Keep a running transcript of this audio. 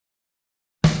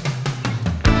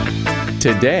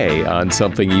Today on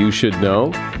Something You Should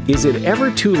Know, is it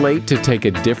ever too late to take a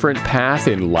different path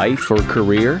in life or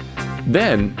career?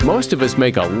 Then, most of us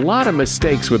make a lot of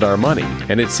mistakes with our money,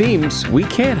 and it seems we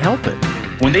can't help it.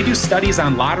 When they do studies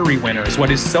on lottery winners, what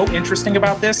is so interesting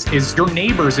about this is your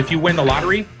neighbors, if you win the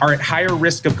lottery, are at higher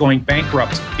risk of going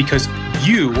bankrupt because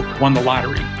you won the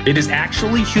lottery. It is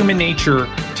actually human nature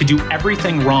to do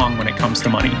everything wrong when it comes to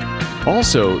money.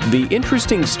 Also, the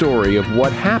interesting story of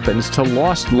what happens to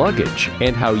lost luggage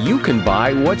and how you can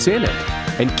buy what's in it.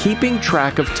 And keeping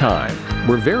track of time.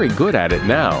 We're very good at it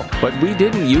now, but we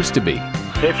didn't used to be.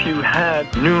 If you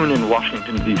had noon in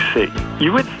Washington, D.C.,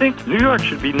 you would think New York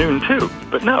should be noon too.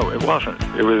 But no, it wasn't.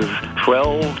 It was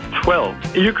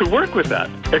 12:12. You could work with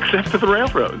that, except for the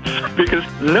railroads, because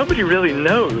nobody really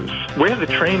knows where the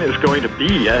train is going to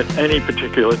be at any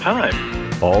particular time.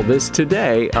 All this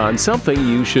today on Something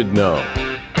You Should Know.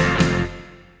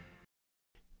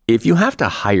 If you have to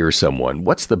hire someone,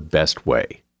 what's the best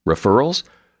way? Referrals?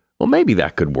 Well, maybe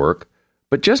that could work.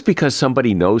 But just because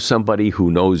somebody knows somebody who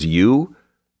knows you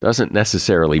doesn't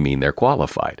necessarily mean they're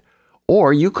qualified.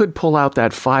 Or you could pull out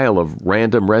that file of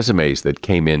random resumes that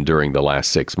came in during the last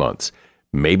 6 months.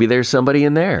 Maybe there's somebody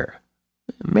in there.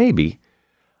 Maybe.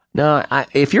 Now,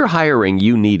 if you're hiring,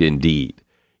 you need Indeed.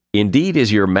 Indeed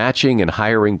is your matching and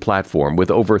hiring platform with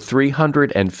over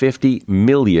 350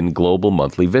 million global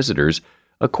monthly visitors,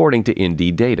 according to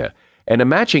Indeed data, and a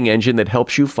matching engine that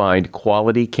helps you find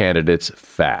quality candidates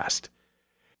fast.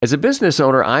 As a business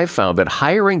owner, I've found that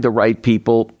hiring the right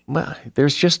people, well,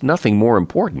 there's just nothing more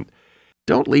important.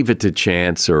 Don't leave it to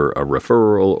chance or a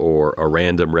referral or a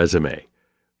random resume.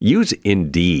 Use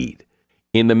Indeed.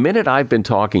 In the minute I've been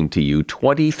talking to you,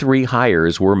 23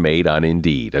 hires were made on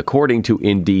Indeed, according to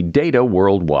Indeed data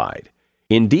worldwide.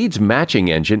 Indeed's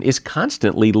matching engine is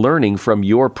constantly learning from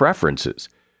your preferences.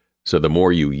 So the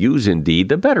more you use Indeed,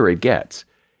 the better it gets.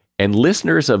 And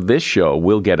listeners of this show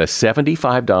will get a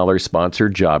 $75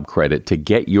 sponsored job credit to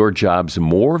get your jobs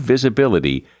more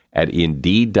visibility at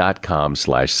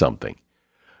Indeed.com/something.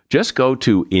 Just go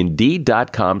to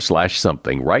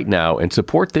Indeed.com/something right now and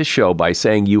support this show by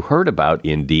saying you heard about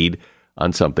Indeed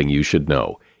on Something You Should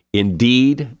Know.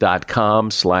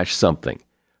 Indeed.com/something.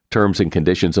 Terms and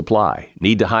conditions apply.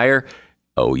 Need to hire?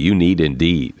 Oh, you need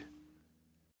Indeed.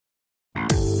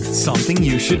 Something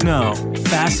you should know.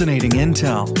 Fascinating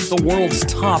intel, the world's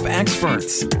top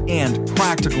experts, and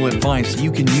practical advice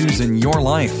you can use in your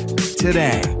life.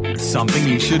 Today, Something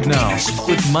You Should Know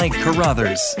with Mike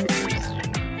Carruthers.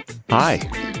 Hi,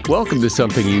 welcome to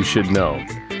Something You Should Know.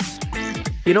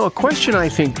 You know, a question I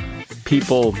think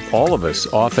people, all of us,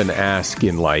 often ask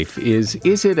in life is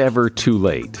it ever too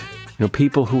late? You know,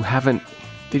 people who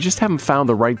they just haven't found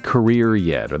the right career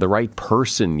yet or the right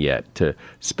person yet to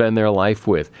spend their life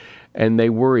with. And they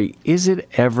worry, is it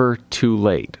ever too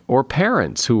late? Or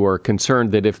parents who are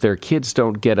concerned that if their kids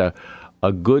don't get a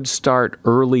good start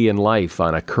early in life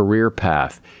on a career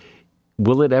path,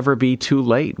 will it ever be too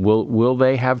late? Will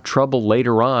they have trouble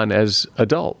later on as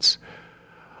adults?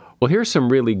 Well, here's some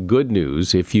really good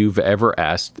news if you've ever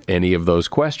asked any of those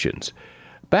questions.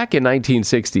 Back in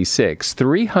 1966,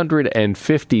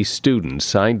 350 students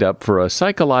signed up for a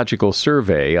psychological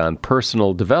survey on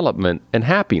personal development and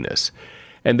happiness,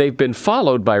 and they've been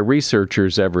followed by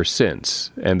researchers ever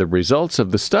since, and the results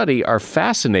of the study are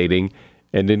fascinating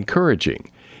and encouraging.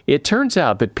 It turns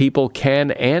out that people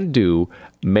can and do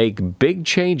make big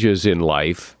changes in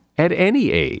life at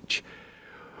any age.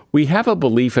 We have a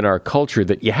belief in our culture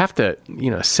that you have to,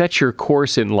 set your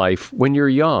course in life when you're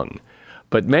young.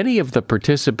 But many of the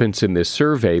participants in this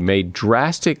survey made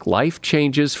drastic life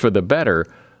changes for the better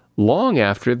long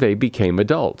after they became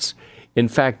adults. In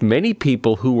fact, many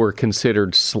people who were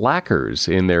considered slackers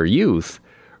in their youth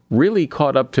really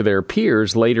caught up to their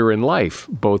peers later in life,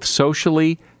 both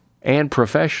socially and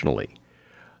professionally.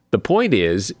 The point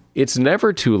is, it's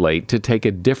never too late to take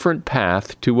a different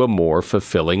path to a more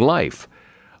fulfilling life.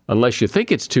 Unless you think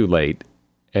it's too late,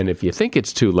 and if you think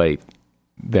it's too late,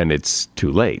 then it's too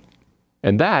late.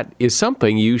 And that is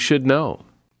something you should know.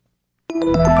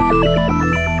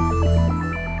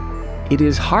 It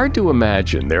is hard to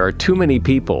imagine there are too many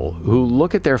people who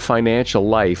look at their financial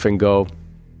life and go,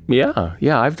 yeah,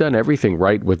 I've done everything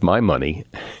right with my money.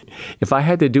 If I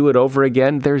had to do it over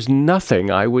again, there's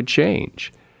nothing I would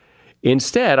change.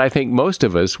 Instead, I think most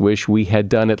of us wish we had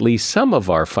done at least some of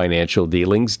our financial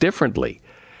dealings differently.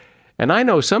 And I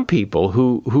know some people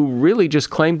who really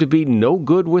just claim to be no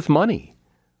good with money.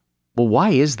 Well, why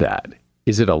is that?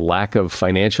 Is it a lack of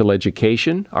financial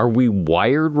education? Are we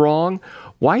wired wrong?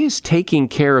 Why is taking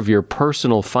care of your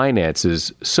personal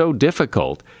finances so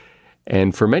difficult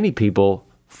and for many people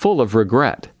full of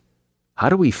regret? How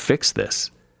do we fix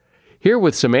this? Here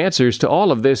with some answers to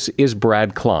all of this is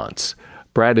Brad Klontz.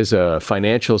 Brad is a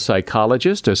financial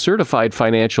psychologist, a certified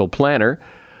financial planner,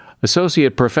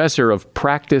 associate professor of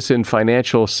practice in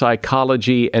financial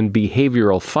psychology and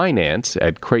behavioral finance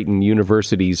at Creighton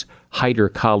University's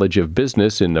Heider College of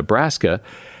Business in Nebraska,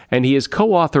 and he is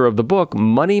co-author of the book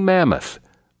Money Mammoth,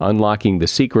 Unlocking the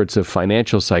Secrets of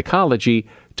Financial Psychology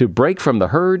to Break from the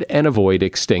Herd and Avoid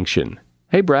Extinction.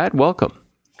 Hey, Brad, welcome.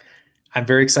 I'm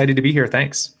very excited to be here.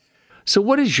 Thanks. So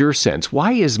what is your sense?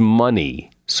 Why is money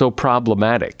so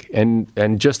problematic? And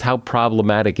just how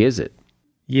problematic is it?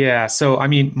 Yeah. So,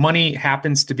 money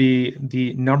happens to be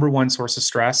the number one source of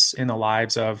stress in the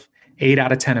lives of 8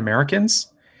 out of 10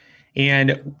 Americans.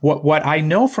 And what I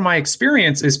know from my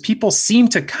experience is people seem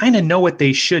to kind of know what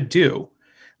they should do.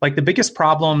 Like the biggest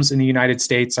problems in the United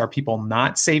States are people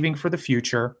not saving for the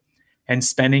future and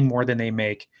spending more than they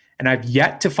make. And I've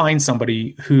yet to find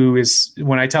somebody who is,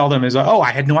 when I tell them,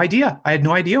 I had no idea. I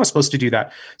was supposed to do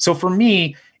that. So for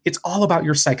me, it's all about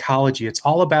your psychology. It's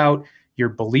all about your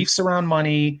beliefs around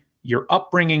money, your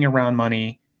upbringing around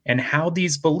money, and how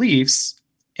these beliefs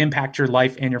impact your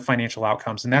life and your financial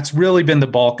outcomes. And that's really been the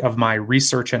bulk of my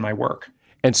research and my work.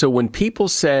 And so when people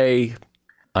say,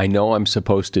 I know I'm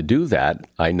supposed to do that,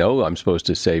 I know I'm supposed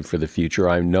to save for the future,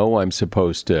 I know I'm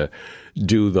supposed to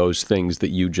do those things that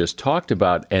you just talked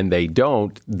about, and they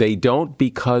don't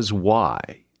because why?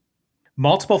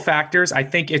 Multiple factors. I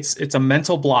think it's a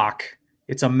mental block.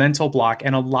 It's a mental block.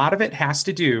 And a lot of it has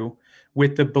to do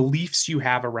with the beliefs you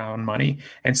have around money.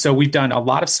 And so we've done a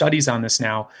lot of studies on this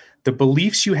now. The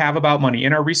beliefs you have about money,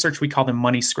 in our research, we call them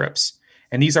money scripts.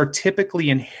 And these are typically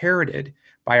inherited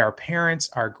by our parents,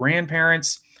 our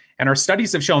grandparents, and our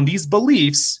studies have shown these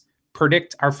beliefs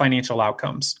predict our financial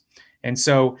outcomes. And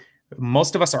so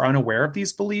most of us are unaware of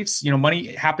these beliefs.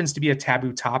 Money happens to be a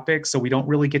taboo topic, so we don't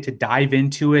really get to dive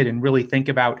into it and really think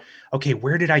about, okay,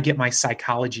 where did I get my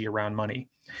psychology around money?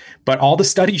 But all the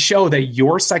studies show that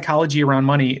your psychology around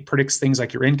money predicts things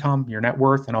like your income, your net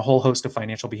worth, and a whole host of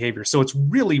financial behaviors. So it's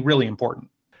really, really important.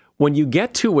 When you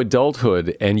get to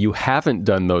adulthood and you haven't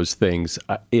done those things,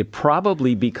 it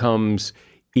probably becomes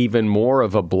even more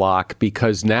of a block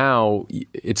because now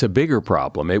it's a bigger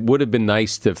problem. It would have been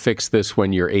nice to fix this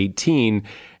when you're 18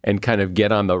 and kind of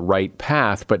get on the right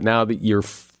path. But now that you're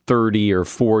 30 or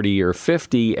 40 or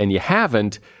 50 and you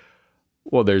haven't,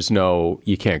 well,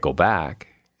 you can't go back.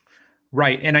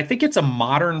 Right. And I think it's a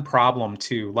modern problem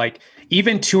too. Like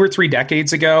even 2 or 3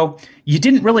 decades ago, you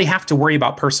didn't really have to worry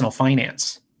about personal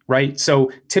finance, right?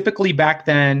 So typically back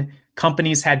then,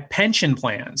 companies had pension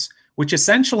plans, which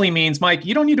essentially means, Mike,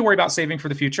 you don't need to worry about saving for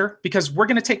the future because we're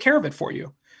going to take care of it for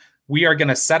you. We are going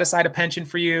to set aside a pension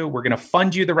for you. We're going to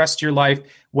fund you the rest of your life.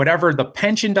 Whatever the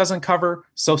pension doesn't cover,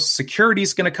 Social Security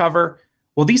is going to cover.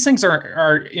 Well, these things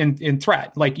are in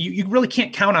threat. Like you really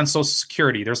can't count on Social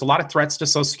Security. There's a lot of threats to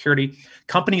Social Security.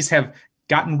 Companies have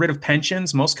gotten rid of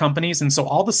pensions, most companies. And so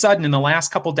all of a sudden in the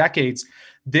last couple decades,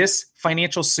 this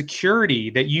financial security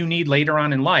that you need later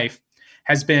on in life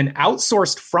has been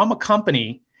outsourced from a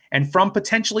company and from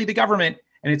potentially the government,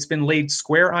 and it's been laid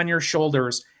square on your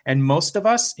shoulders. And most of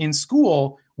us in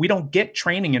school, we don't get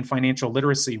training in financial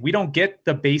literacy. We don't get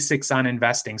the basics on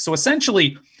investing. So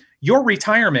essentially, your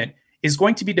retirement is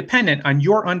going to be dependent on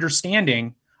your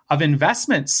understanding of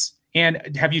investments.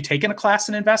 And have you taken a class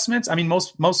in investments?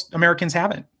 Most Americans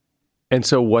haven't. And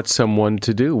so what's someone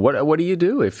to do? What do you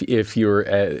do if you're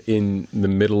in the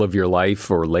middle of your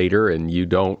life or later and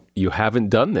you haven't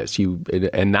done this?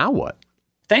 And now what?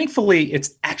 Thankfully,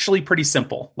 it's actually pretty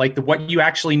simple. Like what you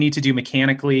actually need to do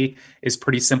mechanically is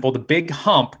pretty simple. The big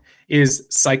hump is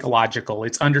psychological.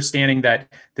 It's understanding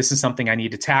that this is something I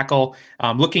need to tackle,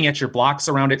 looking at your blocks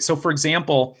around it. So for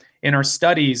example, in our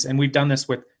studies, and we've done this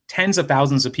with tens of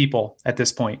thousands of people at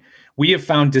this point, we have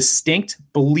found distinct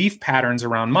belief patterns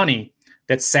around money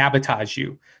that sabotage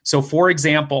you. So for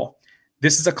example,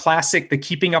 this is a classic, the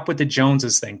keeping up with the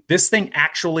Joneses thing. This thing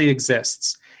actually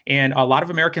exists. And a lot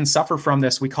of Americans suffer from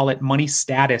this. We call it money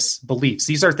status beliefs.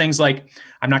 These are things like,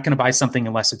 I'm not going to buy something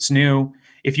unless it's new.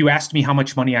 If you asked me how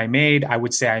much money I made, I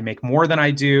would say I make more than I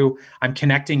do. I'm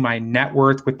connecting my net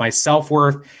worth with my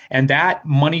self-worth. And that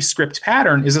money script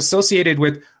pattern is associated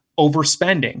with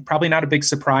overspending. Probably not a big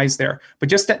surprise there, but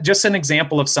just an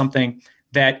example of something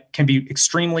that can be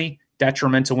extremely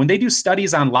detrimental. When they do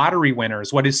studies on lottery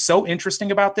winners, what is so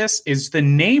interesting about this is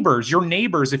your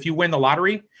neighbors, if you win the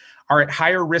lottery, are at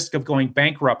higher risk of going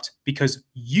bankrupt because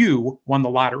you won the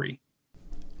lottery.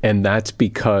 And that's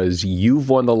because you've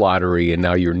won the lottery and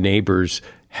now your neighbors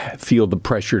feel the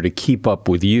pressure to keep up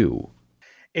with you.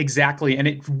 Exactly. And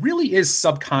it really is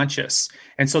subconscious.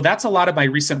 And so that's a lot of my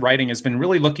recent writing has been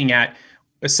really looking at,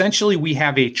 essentially, we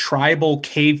have a tribal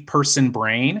cave person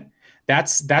brain.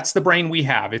 That's the brain we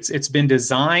have. It's been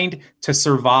designed to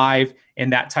survive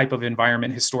in that type of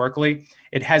environment historically.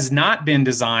 It has not been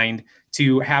designed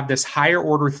to have this higher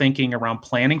order thinking around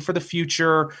planning for the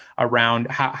future, around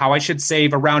how I should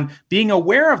save, around being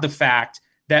aware of the fact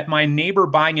that my neighbor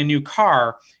buying a new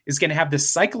car is going to have this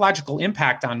psychological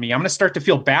impact on me. I'm going to start to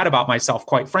feel bad about myself,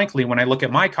 quite frankly, when I look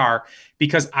at my car,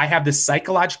 because I have this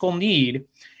psychological need.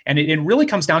 And it really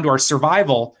comes down to our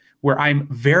survival, where I'm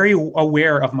very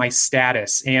aware of my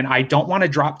status and I don't want to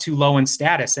drop too low in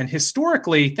status. And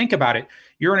historically, think about it.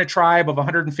 You're in a tribe of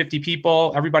 150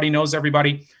 people. Everybody knows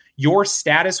everybody. Your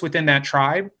status within that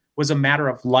tribe was a matter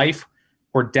of life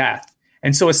or death.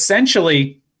 And so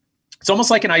essentially, it's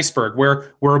almost like an iceberg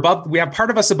where we have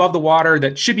part of us above the water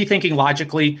that should be thinking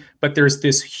logically, but there's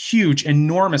this huge,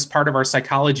 enormous part of our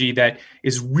psychology that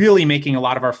is really making a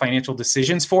lot of our financial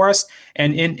decisions for us.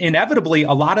 And inevitably,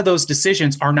 a lot of those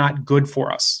decisions are not good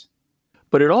for us.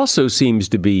 But it also seems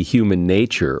to be human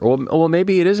nature, or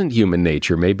maybe it isn't human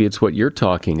nature. Maybe it's what you're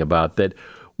talking about, that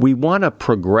we want to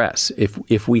progress.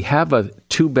 If we have a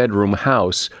 2-bedroom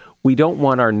house, we don't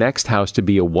want our next house to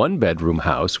be a 1-bedroom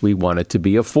house. We want it to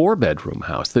be a 4-bedroom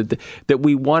house. That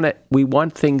we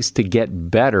want things to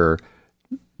get better,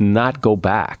 not go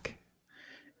back.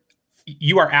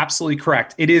 You are absolutely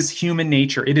correct. It is human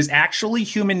nature. It is actually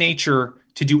human nature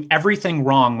to do everything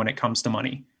wrong when it comes to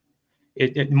money.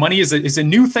 Money is a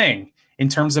new thing in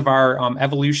terms of our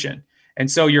evolution. And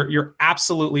so you're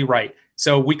absolutely right.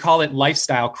 So we call it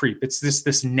lifestyle creep. It's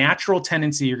this natural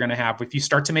tendency you're going to have. If you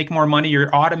start to make more money,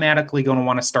 you're automatically going to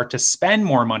want to start to spend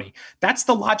more money. That's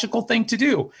the logical thing to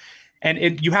do.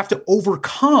 And you have to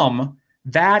overcome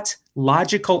that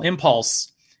logical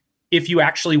impulse if you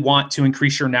actually want to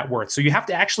increase your net worth. So you have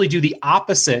to actually do the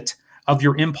opposite of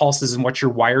your impulses and what you're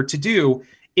wired to do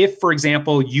if, for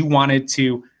example, you wanted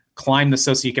to climb the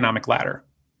socioeconomic ladder.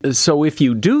 So if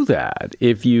you do that,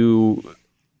 if you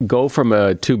go from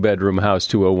a 2-bedroom house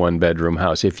to a 1-bedroom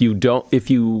house, if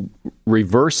you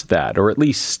reverse that, or at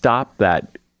least stop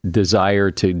that desire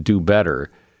to do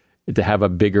better, to have a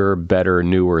bigger, better,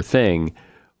 newer thing,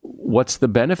 what's the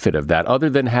benefit of that other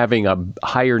than having a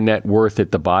higher net worth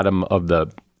at the bottom of the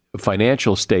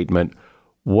financial statement?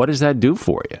 What does that do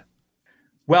for you?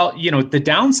 Well, the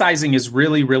downsizing is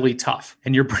really, really tough.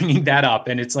 And you're bringing that up.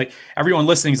 And it's like everyone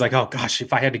listening is like, oh, gosh,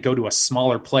 if I had to go to a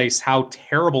smaller place, how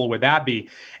terrible would that be?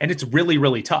 And it's really,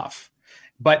 really tough.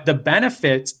 But the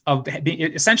benefit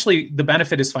the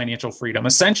benefit is financial freedom.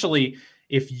 Essentially,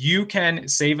 if you can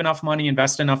save enough money,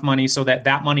 invest enough money so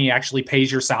that money actually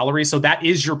pays your salary. So that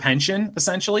is your pension,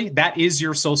 essentially. That is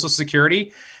your Social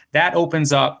Security. That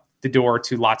opens up the door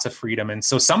to lots of freedom. And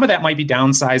so some of that might be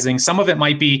downsizing. Some of it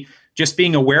might be just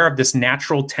being aware of this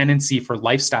natural tendency for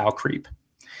lifestyle creep,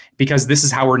 because this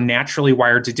is how we're naturally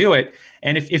wired to do it.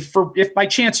 And if by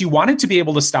chance you wanted to be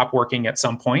able to stop working at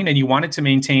some point and you wanted to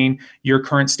maintain your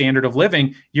current standard of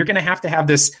living, you're going to have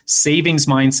this savings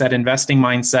mindset, investing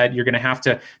mindset. You're going to have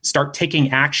to start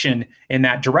taking action in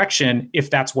that direction if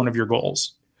that's one of your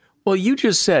goals. Well, you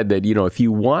just said that, if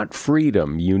you want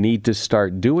freedom, you need to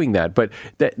start doing that. But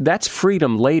that's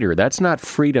freedom later. That's not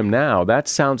freedom now. That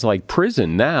sounds like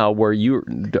prison now, where you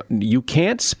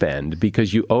can't spend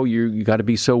because you got to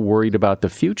be so worried about the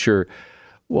future.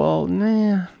 Well,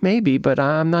 maybe, but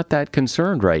I'm not that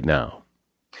concerned right now.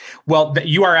 Well,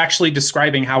 you are actually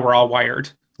describing how we're all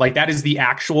wired. Like, that is the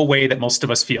actual way that most of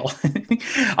us feel.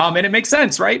 And it makes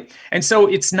sense, right? And so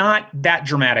it's not that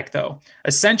dramatic, though.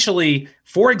 Essentially,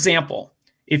 for example,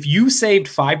 if you saved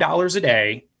 $5 a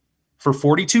day for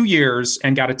 42 years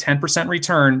and got a 10%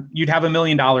 return, you'd have $1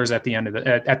 million at the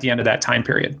end of that time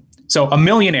period. So a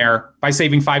millionaire by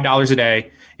saving $5 a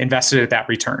day invested at that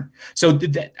return. So,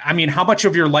 how much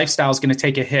of your lifestyle is going to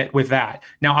take a hit with that?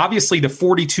 Now, obviously, the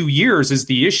 42 years is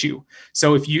the issue.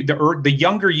 So if the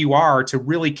younger you are to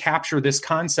really capture this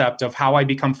concept of how I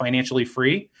become financially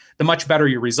free, the much better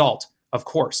your result, of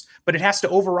course. But it has to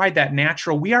override that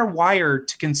natural. We are wired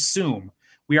to consume.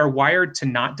 We are wired to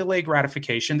not delay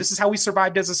gratification. This is how we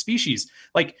survived as a species.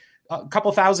 Like, a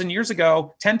couple thousand years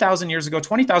ago, 10,000 years ago,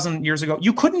 20,000 years ago,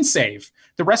 you couldn't save.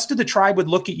 The rest of the tribe would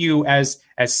look at you as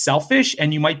selfish,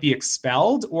 and you might be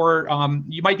expelled or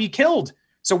you might be killed.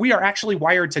 So we are actually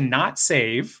wired to not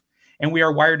save, and we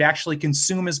are wired to actually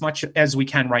consume as much as we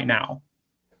can right now.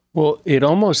 Well, it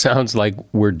almost sounds like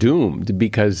we're doomed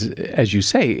because, as you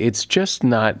say, it's just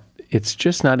not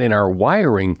in our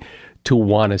wiring to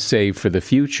want to save for the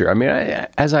future.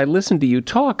 As I listen to you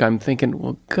talk, I'm thinking,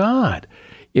 well, God,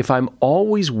 if I'm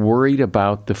always worried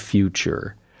about the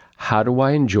future, how do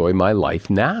I enjoy my life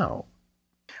now?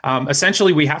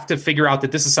 Essentially, we have to figure out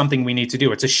that this is something we need to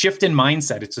do. It's a shift in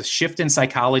mindset. It's a shift in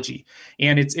psychology.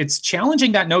 And it's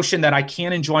challenging that notion that I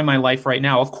can't enjoy my life right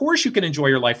now. Of course, you can enjoy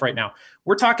your life right now.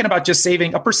 We're talking about just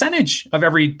saving a percentage of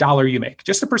every dollar you make,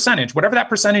 just a percentage, whatever that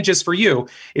percentage is for you.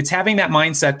 It's having that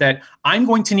mindset that I'm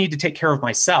going to need to take care of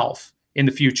myself in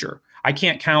the future. I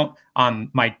can't count on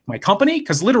my company,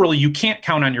 because literally you can't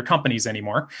count on your companies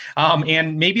anymore.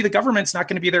 And maybe the government's not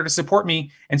going to be there to support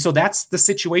me. And so that's the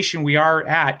situation we are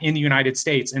at in the United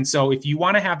States. And so if you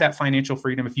want to have that financial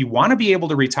freedom, if you want to be able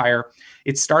to retire,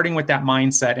 it's starting with that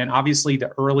mindset. And obviously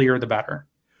the earlier, the better.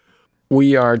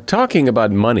 We are talking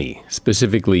about money,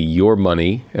 specifically your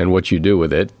money and what you do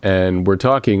with it. And we're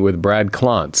talking with Brad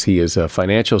Klontz. He is a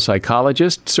financial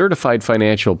psychologist, certified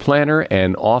financial planner,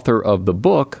 and author of the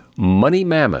book, Money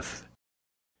Mammoth.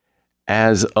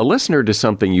 As a listener to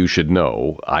Something You Should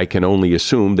Know, I can only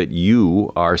assume that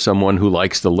you are someone who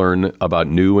likes to learn about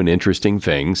new and interesting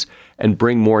things and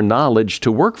bring more knowledge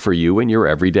to work for you in your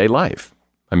everyday life.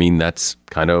 I mean, that's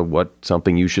kind of what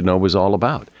Something You Should Know is all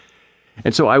about.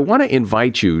 And so I want to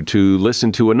invite you to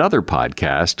listen to another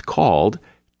podcast called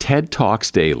TED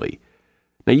Talks Daily.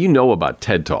 Now, you know about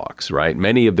TED Talks, right?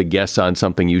 Many of the guests on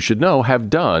Something You Should Know have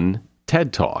done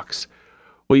TED Talks.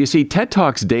 Well, you see, TED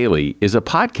Talks Daily is a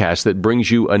podcast that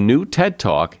brings you a new TED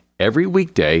Talk every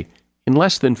weekday in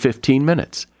less than 15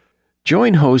 minutes.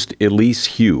 Join host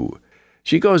Elise Hu.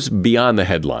 She goes beyond the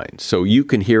headlines so you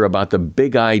can hear about the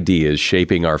big ideas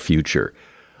shaping our future.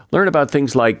 Learn about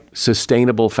things like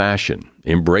sustainable fashion,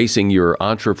 embracing your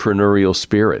entrepreneurial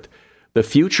spirit, the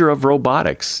future of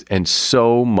robotics, and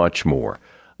so much more.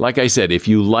 Like I said, if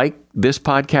you like this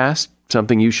podcast,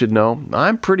 Something You Should Know,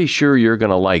 I'm pretty sure you're going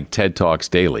to like TED Talks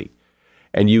Daily.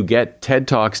 And you get TED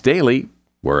Talks Daily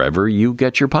wherever you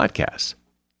get your podcasts.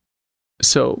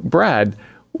 So, Brad,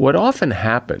 what often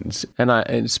happens,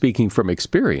 and speaking from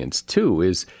experience too,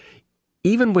 is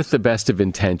even with the best of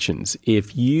intentions,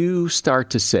 if you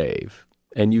start to save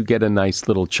and you get a nice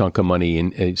little chunk of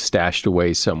money stashed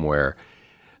away somewhere,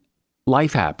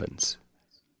 life happens.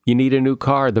 You need a new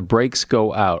car, the brakes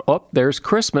go out. Oh, there's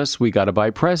Christmas, we got to buy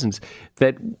presents.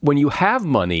 That when you have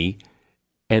money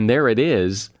and there it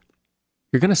is,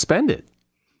 you're going to spend it.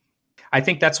 I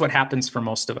think that's what happens for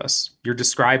most of us. You're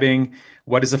describing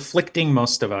what is afflicting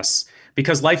most of us,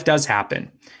 because life does happen.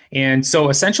 And so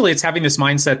essentially it's having this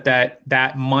mindset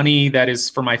that money that is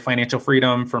for my financial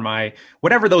freedom, for my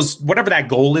whatever that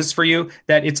goal is for you,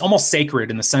 that it's almost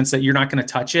sacred in the sense that you're not going to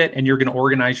touch it and you're going to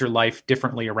organize your life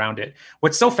differently around it.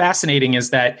 What's so fascinating is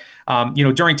that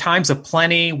during times of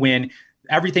plenty, when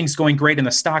everything's going great in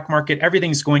the stock market,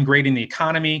 everything's going great in the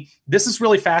economy, this is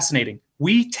really fascinating.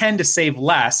 We tend to save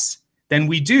less than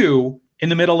we do in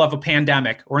the middle of a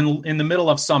pandemic or in the middle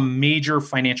of some major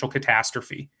financial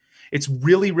catastrophe. It's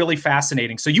really, really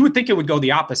fascinating. So you would think it would go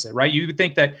the opposite, right? You would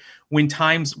think that when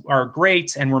times are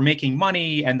great and we're making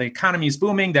money and the economy is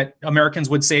booming, that Americans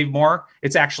would save more.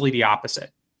 It's actually the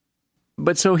opposite.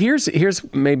 But so here's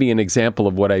maybe an example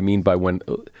of what I mean by when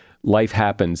life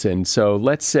happens. And so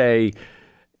let's say,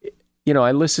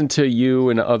 I listen to you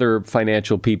and other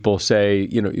financial people say,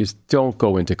 don't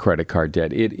go into credit card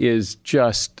debt. It is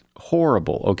just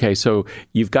horrible. Okay, so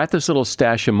you've got this little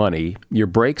stash of money. Your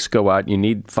brakes go out. You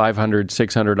need $500,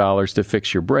 $600 to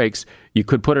fix your brakes. You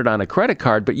could put it on a credit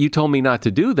card, but you told me not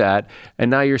to do that.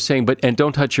 And now you're saying, and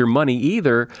don't touch your money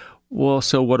either. Well,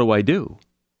 so what do I do?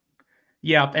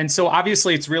 Yeah. And so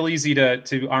obviously it's real easy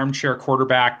to armchair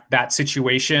quarterback that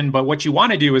situation. But what you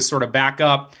want to do is sort of back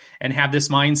up and have this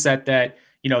mindset that,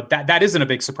 that isn't a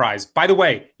big surprise. By the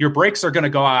way, your brakes are going to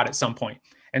go out at some point.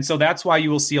 And so that's why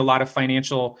you will see a lot of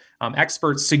financial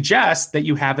experts suggest that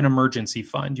you have an emergency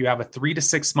fund. You have a 3 to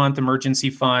 6 month emergency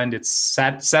fund. It's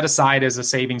set aside as a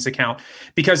savings account,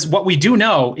 because what we do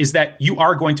know is that you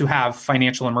are going to have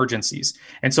financial emergencies.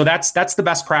 And so that's the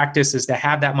best practice, is to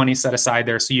have that money set aside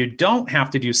there so you don't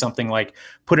have to do something like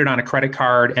put it on a credit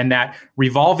card. And that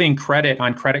revolving credit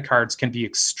on credit cards can be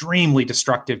extremely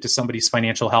destructive to somebody's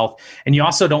financial health. And you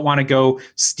also don't want to go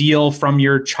steal from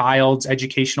your child's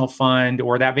educational fund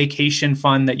or that vacation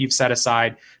fund that you've set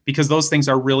aside, because those things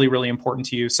are really, really important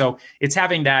to you. So it's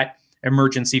having that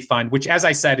emergency fund, which, as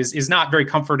I said, is not very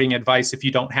comforting advice if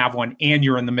you don't have one and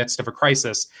you're in the midst of a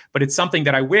crisis. But it's something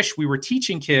that I wish we were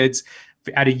teaching kids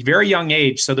at a very young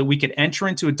age so that we could enter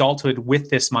into adulthood with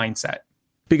this mindset.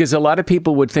 Because a lot of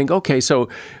people would think, okay, so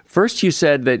first you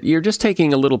said that you're just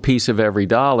taking a little piece of every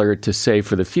dollar to save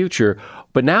for the future,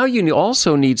 but now you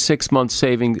also need 6 months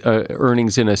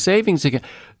earnings in a savings account.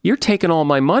 You're taking all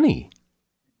my money.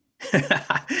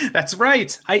 That's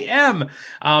right. I am.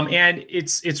 And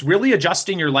it's really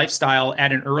adjusting your lifestyle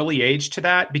at an early age to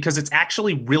that, because it's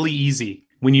actually really easy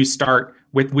when you start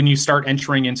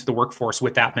entering into the workforce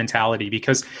with that mentality.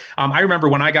 Because I remember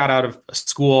when I got out of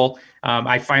school,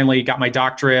 I finally got my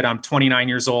doctorate. I'm 29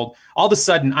 years old. All of a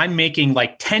sudden, I'm making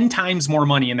like 10 times more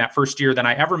money in that first year than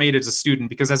I ever made as a student,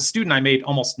 because as a student, I made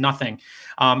almost nothing.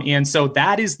 And so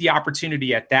that is the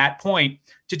opportunity at that point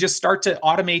to just start to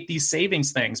automate these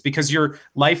savings things, because your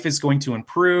life is going to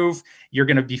improve. You're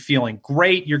going to be feeling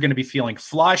great. You're going to be feeling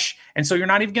flush. And so you're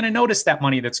not even going to notice that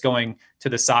money that's going to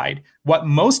the side. What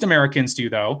most Americans do,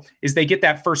 though, is they get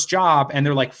that first job and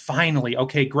they're like, finally,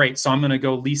 okay, great. So I'm going to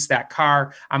go lease that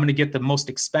car. I'm going to get the most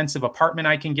expensive apartment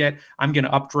I can get. I'm going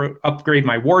to upgrade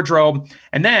my wardrobe.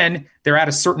 And then they're at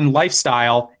a certain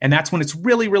lifestyle. And that's when it's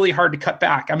really, really hard to cut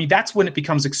back. I mean, that's when it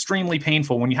becomes extremely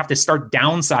painful, when you have to start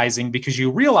downsizing because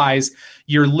you realize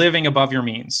you're living above your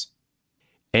means.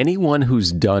 Anyone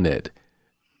who's done it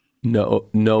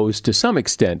knows to some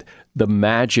extent the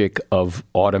magic of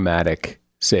automatic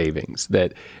savings.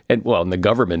 And the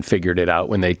government figured it out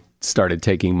when they started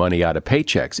taking money out of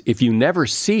paychecks. If you never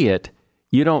see it,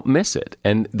 you don't miss it.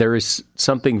 And there is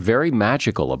something very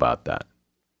magical about that.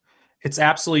 It's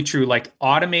absolutely true. Like,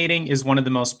 automating is one of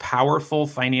the most powerful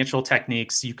financial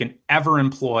techniques you can ever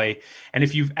employ. And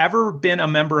if you've ever been a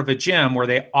member of a gym where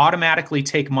they automatically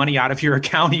take money out of your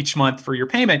account each month for your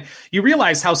payment, you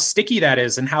realize how sticky that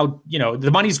is and how,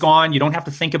 the money's gone. You don't have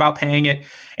to think about paying it.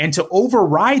 And to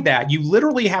override that, you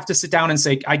literally have to sit down and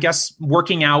say, I guess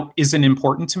working out isn't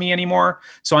important to me anymore,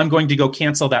 so I'm going to go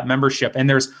cancel that membership. And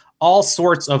there's all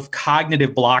sorts of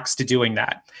cognitive blocks to doing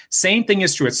that. Same thing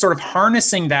is true. It's sort of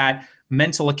harnessing that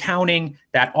mental accounting,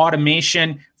 that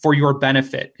automation for your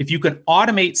benefit. If you can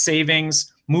automate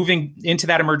savings, moving into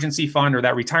that emergency fund or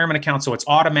that retirement account so it's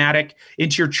automatic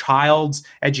into your child's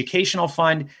educational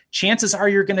fund, chances are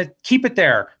you're going to keep it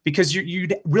there, because you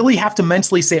really have to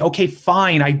mentally say, okay,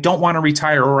 fine, I don't want to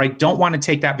retire, or I don't want to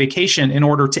take that vacation, in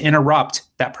order to interrupt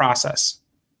that process.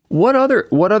 What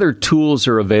other tools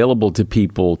are available to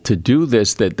people to do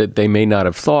this that they may not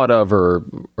have thought of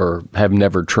or have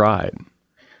never tried?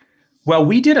 Well,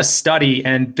 we did a study,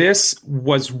 and this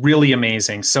was really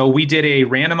amazing. So we did a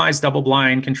randomized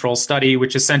double-blind control study,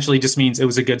 which essentially just means it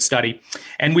was a good study.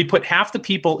 And we put half the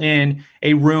people in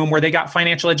a room where they got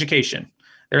financial education.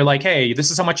 They're like, hey, this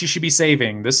is how much you should be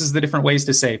saving. This is the different ways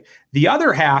to save. The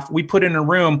other half, we put in a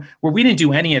room where we didn't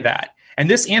do any of that. And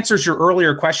this answers your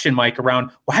earlier question, Mike, around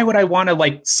why would I want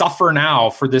to suffer now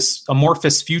for this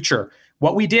amorphous future?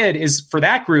 What we did is, for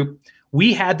that group,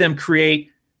 we had them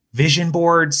create vision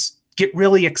boards, get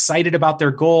really excited about their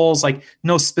goals,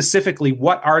 know specifically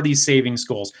what are these savings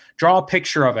goals, draw a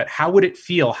picture of it. How would it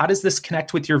feel? How does this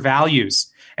connect with your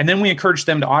values? And then we encouraged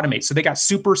them to automate. So they got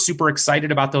super, super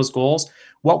excited about those goals.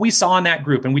 What we saw in that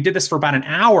group, and we did this for about an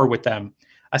hour with them,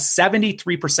 a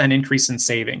 73% increase in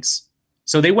savings.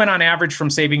 So they went on average from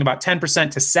saving about 10%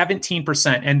 to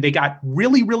 17%, and they got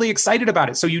really, really excited about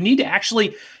it. So you need to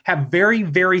actually have very,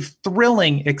 very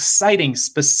thrilling, exciting,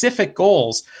 specific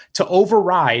goals to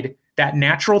override that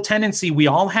natural tendency we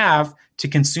all have to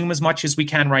consume as much as we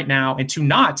can right now and to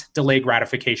not delay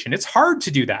gratification. It's hard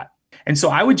to do that. And so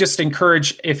I would just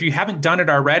encourage, if you haven't done it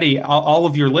already, all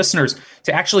of your listeners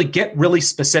to actually get really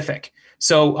specific.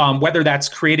 So whether that's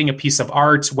creating a piece of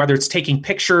art, whether it's taking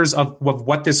pictures of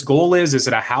what this goal is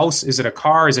it a house? Is it a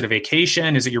car? Is it a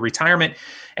vacation? Is it your retirement?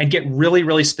 And get really,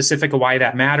 really specific of why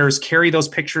that matters. Carry those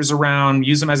pictures around,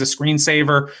 use them as a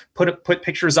screensaver, put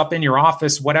pictures up in your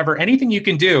office, whatever, anything you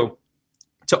can do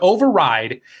to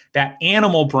override that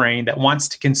animal brain that wants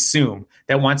to consume,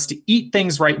 that wants to eat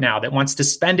things right now, that wants to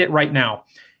spend it right now.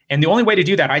 And the only way to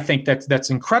do that, I think that's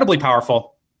incredibly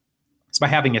powerful, is by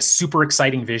having a super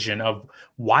exciting vision of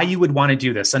why you would want to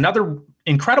do this. Another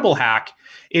incredible hack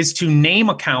is to name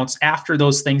accounts after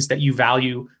those things that you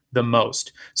value the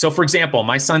most. So for example,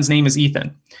 my son's name is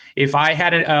Ethan. If I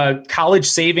had a college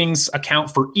savings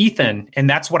account for Ethan, and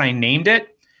that's what I named it,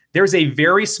 there's a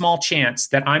very small chance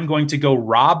that I'm going to go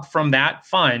rob from that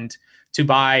fund to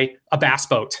buy a bass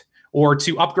boat or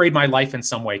to upgrade my life in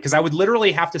some way. Because I would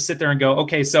literally have to sit there and go,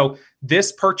 okay, so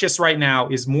this purchase right now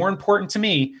is more important to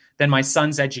me than my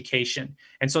son's education.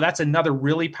 And so that's another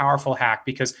really powerful hack,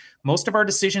 because most of our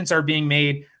decisions are being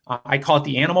made, I call it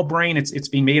the animal brain. It's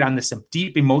being made on this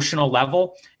deep emotional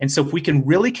level. And so if we can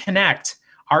really connect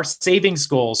our savings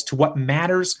goals to what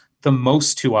matters the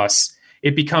most to us,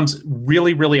 it becomes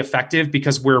really, really effective,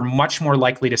 because we're much more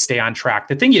likely to stay on track.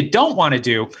 The thing you don't want to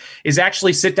do is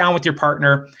actually sit down with your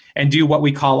partner and do what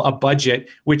we call a budget,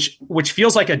 which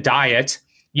feels like a diet.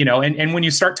 And when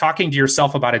you start talking to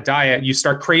yourself about a diet, you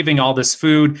start craving all this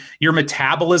food, your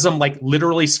metabolism like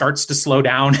literally starts to slow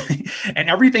down and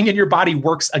everything in your body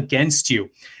works against you.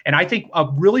 And I think a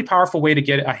really powerful way to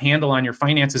get a handle on your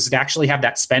finances is to actually have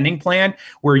that spending plan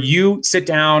where you sit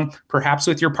down, perhaps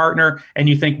with your partner, and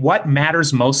you think, what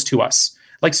matters most to us?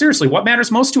 Like, seriously, what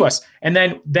matters most to us? And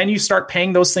then you start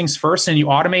paying those things first and you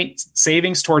automate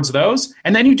savings towards those.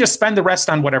 And then you just spend the rest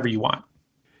on whatever you want.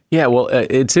 Yeah, well,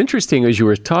 it's interesting as you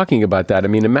were talking about that. I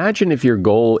mean, imagine if your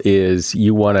goal is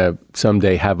you want to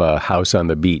someday have a house on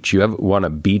the beach. You want a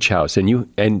beach house,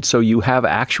 and so you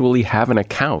actually have an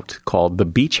account called the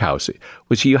beach house.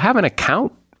 Which you have an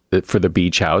account for the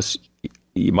beach house,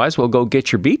 you might as well go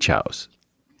get your beach house.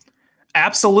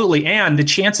 Absolutely. And the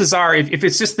chances are, if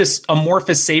it's just this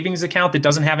amorphous savings account that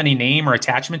doesn't have any name or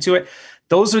attachment to it,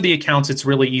 those are the accounts it's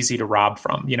really easy to rob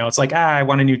from. It's like, I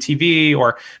want a new TV,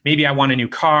 or maybe I want a new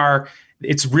car.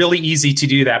 It's really easy to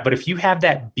do that. But if you have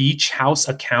that beach house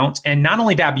account, and not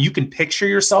only that, but you can picture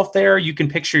yourself there, you can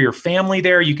picture your family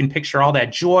there, you can picture all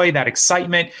that joy, that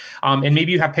excitement, and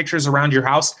maybe you have pictures around your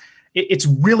house, it's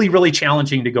really, really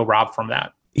challenging to go rob from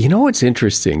that. It's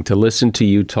interesting to listen to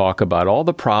you talk about all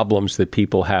the problems that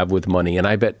people have with money. And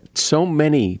I bet so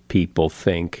many people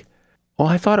think, well,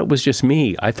 I thought it was just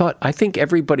me. I think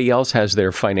everybody else has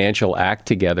their financial act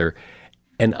together,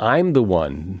 and I'm the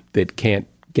one that can't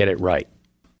get it right.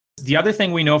 The other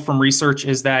thing we know from research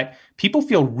is that people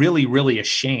feel really, really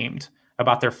ashamed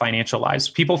about their financial lives.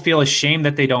 People feel ashamed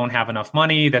that they don't have enough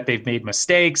money, that they've made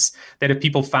mistakes, that if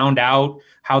people found out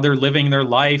how they're living their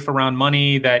life around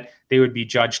money, that they would be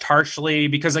judged harshly.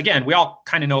 Because again, we all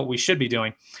kind of know what we should be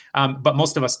doing, but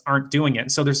most of us aren't doing it.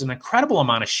 And so there's an incredible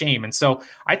amount of shame. And so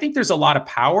I think there's a lot of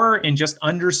power in just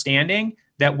understanding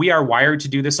that we are wired to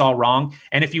do this all wrong.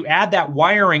 And if you add that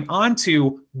wiring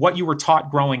onto what you were taught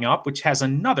growing up, which has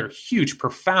another huge,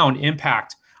 profound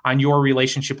impact on your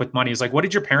relationship with money, is like, what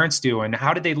did your parents do and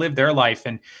how did they live their life?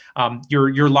 And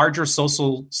your larger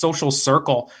social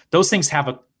circle, those things have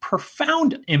a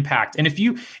profound impact. And if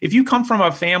you come from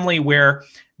a family where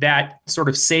that sort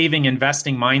of saving,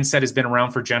 investing mindset has been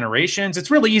around for generations, it's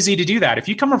really easy to do that. If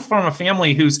you come from a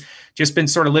family who's just been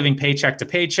sort of living paycheck to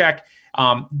paycheck,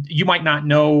 you might not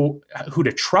know who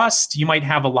to trust. You might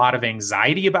have a lot of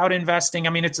anxiety about investing. I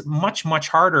mean, it's much, much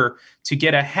harder to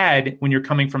get ahead when you're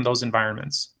coming from those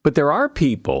environments. But there are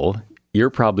people, you're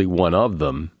probably one of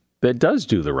them, that does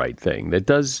do the right thing, that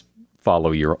does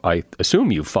follow I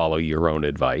assume you follow your own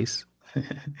advice.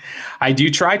 I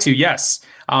do try to, yes.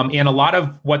 And a lot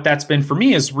of what that's been for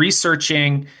me is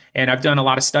researching, and I've done a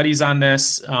lot of studies on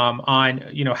this, on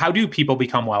how do people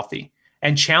become wealthy,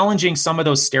 and challenging some of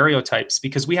those stereotypes,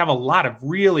 because we have a lot of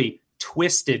really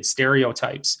twisted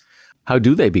stereotypes. How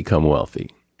do they become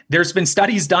wealthy? There's been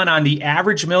studies done on the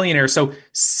average millionaire. So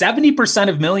 70%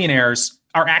 of millionaires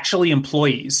are actually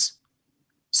employees.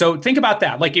 So think about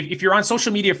that. Like if you're on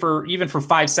social media for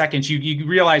 5 seconds, you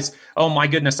realize, oh my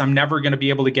goodness, I'm never going to be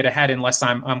able to get ahead unless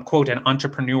I'm quote, an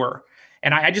entrepreneur.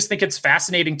 And I just think it's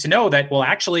fascinating to know that, well,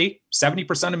 actually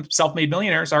 70% of self-made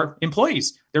millionaires are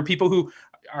employees. They're people who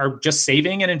are just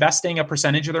saving and investing a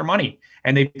percentage of their money.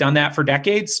 And they've done that for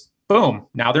decades. Boom.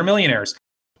 Now they're millionaires.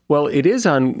 Well, it is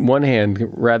on one hand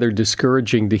rather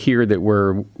discouraging to hear that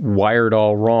we're wired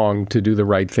all wrong to do the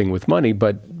right thing with money,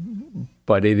 but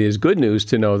it is good news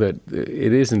to know that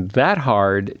it isn't that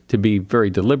hard to be very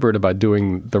deliberate about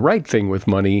doing the right thing with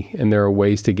money, and there are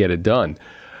ways to get it done.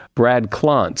 Brad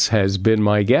Klontz has been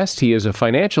my guest. He is a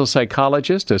financial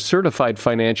psychologist, a certified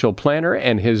financial planner,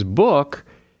 and his book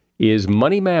is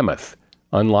Money Mammoth,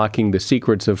 Unlocking the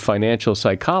Secrets of Financial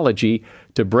Psychology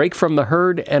to Break from the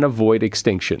Herd and Avoid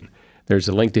Extinction. There's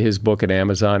a link to his book at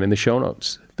Amazon in the show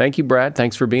notes. Thank you, Brad.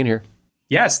 Thanks for being here.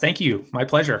 Yes, thank you. My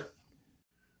pleasure.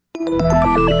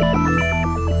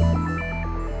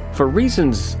 For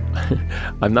reasons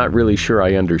I'm not really sure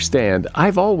I understand,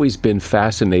 I've always been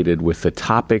fascinated with the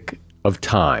topic of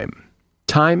time.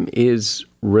 Time is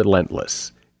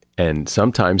relentless, and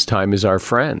sometimes time is our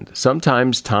friend.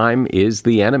 Sometimes time is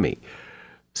the enemy.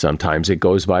 Sometimes it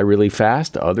goes by really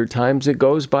fast, other times it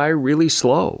goes by really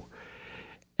slow.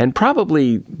 And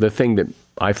probably the thing that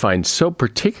I find so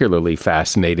particularly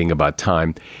fascinating about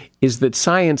time is that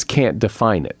science can't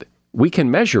define it. We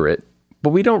can measure it,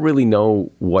 but we don't really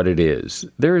know what it is.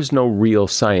 There is no real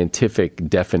scientific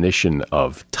definition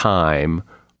of time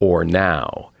or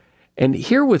now. And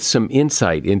here with some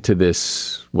insight into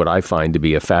this, what I find to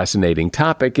be a fascinating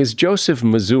topic, is Joseph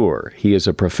Mazur. He is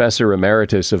a professor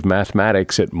emeritus of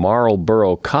mathematics at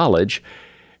Marlborough College,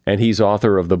 and he's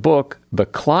author of the book, The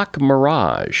Clock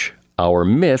Mirage, Our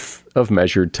Myth of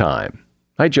Measured Time.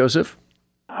 Hi, Joseph.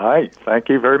 Hi, thank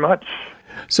you very much.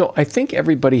 So I think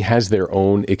everybody has their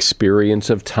own experience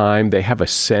of time. They have a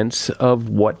sense of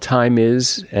what time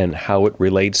is and how it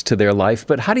relates to their life.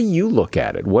 But how do you look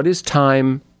at it? What is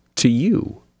time to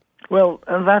you? Well,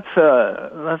 that's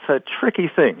a tricky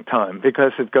thing, time,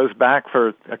 because it goes back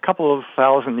for a couple of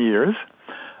thousand years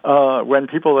when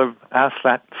people have asked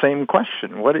that same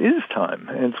question, what is time?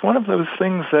 And it's one of those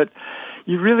things that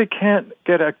you really can't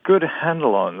get a good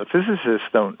handle on. The physicists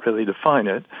don't really define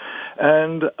it.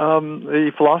 And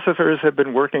the philosophers have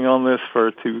been working on this for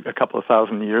a couple of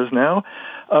thousand years now.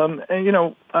 And,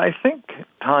 I think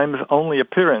time's only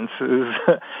appearance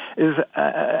is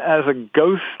as a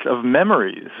ghost of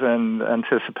memories and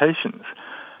anticipations.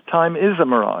 Time is a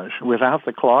mirage. Without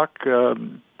the clock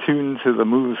tuned to the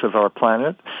moves of our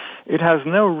planet, it has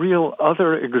no real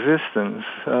other existence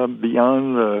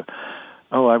beyond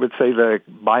I would say the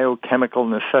biochemical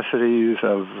necessities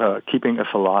of keeping us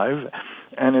alive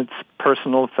and its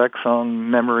personal effects on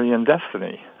memory and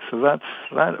destiny. So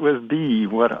that would be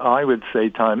what I would say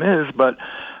time is. But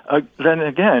then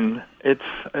again, it's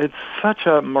such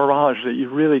a mirage that you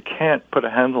really can't put a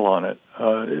handle on it.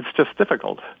 It's just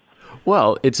difficult.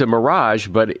 Well, it's a mirage,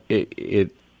 but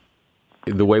it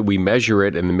the way we measure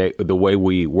it and the way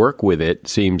we work with it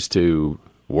seems to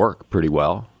work pretty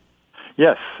well.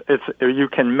 Yes, you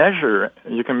can measure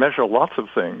lots of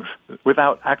things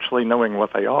without actually knowing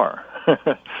what they are.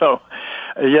 So,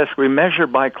 yes, we measure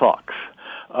by clocks.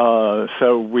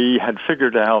 So we had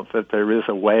figured out that there is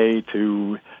a way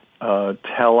to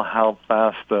tell how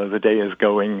fast the day is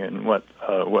going and what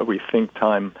we think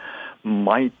time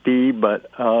might be,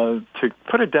 but to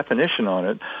put a definition on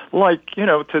it, like,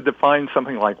 to define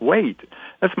something like weight,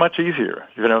 that's much easier.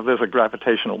 There's a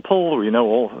gravitational pull. We know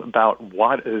all about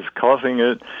what is causing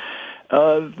it.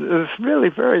 There's really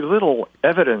very little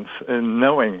evidence in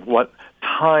knowing what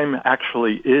time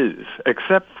actually is,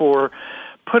 except for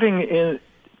putting it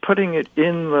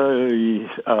in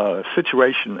the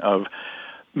situation of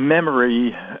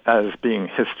memory as being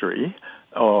history,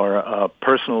 or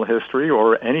personal history,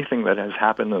 or anything that has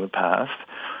happened in the past,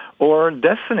 or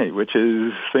destiny, which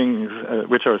are things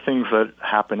that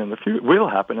happen in the will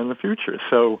happen in the future.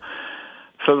 So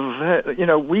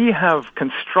that, we have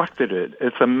constructed it.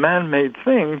 It's a man-made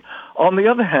thing. On the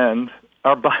other hand,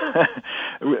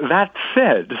 that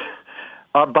said,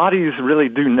 our bodies really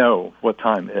do know what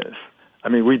time is. I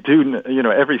mean, we do.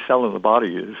 Every cell in the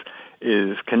body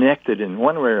is connected in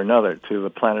one way or another to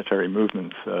the planetary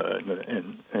movements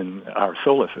in our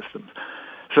solar system.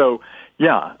 So,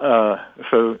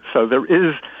 so there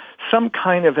is some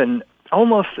kind of an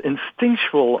almost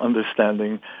instinctual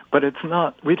understanding, but it's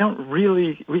not. We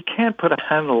can't put a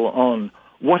handle on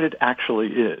what it actually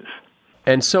is.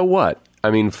 And so what? I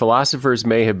mean, philosophers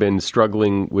may have been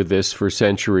struggling with this for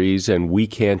centuries, and we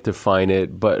can't define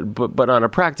it, but on a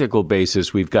practical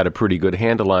basis, we've got a pretty good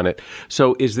handle on it.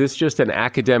 So is this just an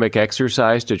academic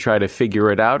exercise to try to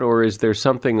figure it out, or is there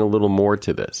something a little more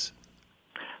to this?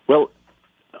 Well,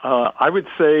 I would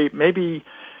say maybe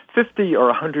 50 or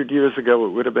 100 years ago, it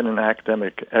would have been an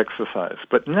academic exercise.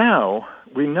 But now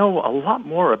we know a lot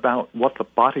more about what the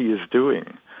body is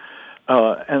doing,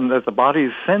 and that the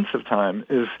body's sense of time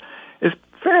is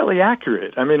fairly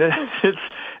accurate. I mean,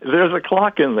 there's a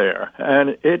clock in there,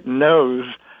 and it knows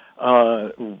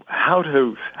how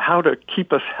to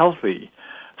keep us healthy.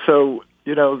 So,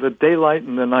 the daylight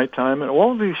and the nighttime and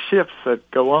all these shifts that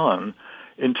go on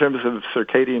in terms of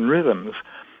circadian rhythms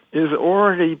is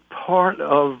already part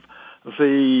of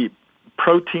the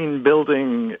protein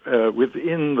building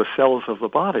within the cells of the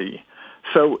body.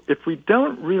 So if we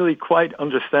don't really quite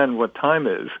understand what time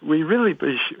is, we really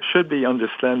should be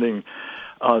understanding,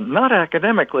 not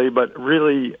academically, but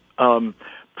really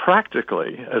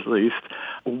practically, at least,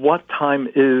 what time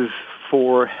is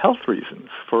for health reasons,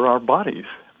 for our bodies.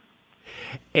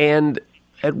 And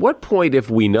at what point, if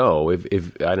we know,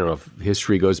 if I don't know if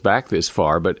history goes back this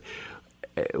far, but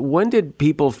when did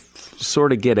people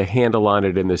sort of get a handle on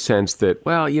it in the sense that,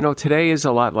 well, today is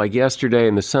a lot like yesterday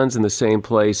and the sun's in the same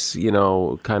place,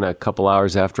 kind of a couple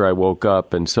hours after I woke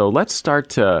up. And so let's start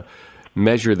to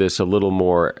measure this a little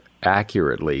more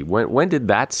accurately. When did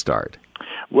that start?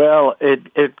 Well,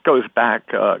 it goes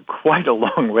back quite a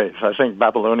long ways. I think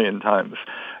Babylonian times.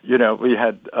 We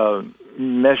had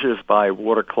measures by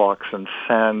water clocks and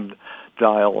sand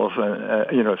dials,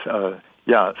 and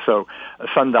so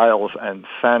sundials and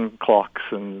sand clocks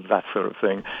and that sort of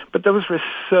thing. But those were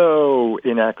so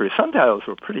inaccurate. Sundials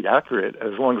were pretty accurate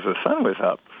as long as the sun was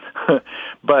up.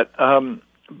 But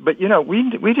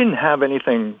we didn't have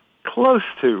anything close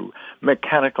to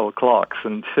mechanical clocks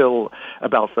until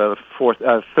about the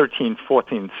 13th,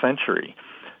 14th century.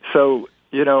 So,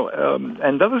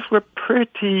 and those were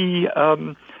pretty,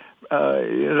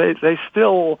 they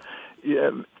still,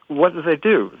 what did they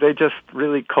do? They just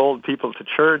really called people to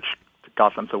church,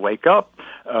 got them to wake up,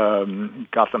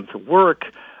 got them to work,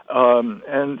 and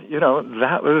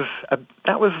that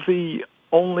was the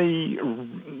only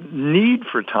need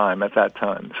for time at that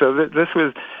time. So this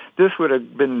would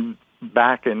have been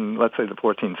back in, let's say, the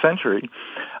 14th century.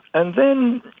 And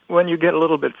then when you get a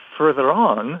little bit further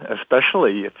on,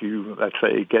 especially if you, let's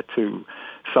say, get to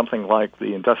something like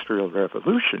the Industrial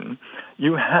Revolution,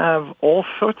 you have all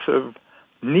sorts of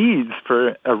needs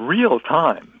for a real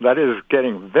time. That is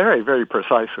getting very, very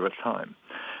precise with time.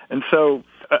 And so,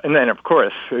 and then, of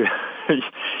course,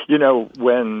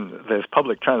 when there's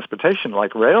public transportation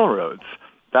like railroads,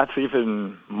 that's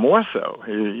even more so.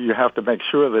 You have to make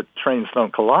sure that trains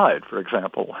don't collide, for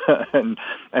example,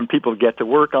 and people get to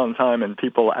work on time, and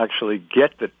people actually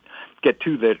get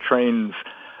to their trains,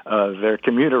 their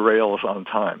commuter rails on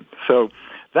time. So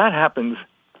that happens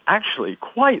actually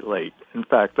quite late. In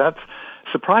fact, that's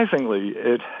surprisingly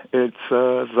it's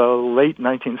the late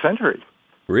 19th century.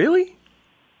 Really?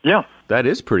 Yeah. That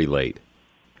is pretty late.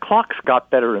 Clocks got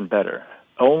better and better.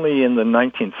 Only in the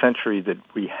 19th century that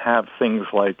we have things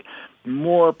like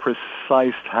more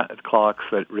precise clocks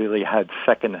that really had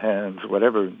second hands,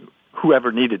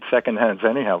 whoever needed second hands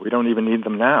anyhow. We don't even need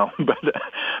them now.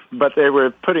 But they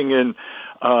were putting in,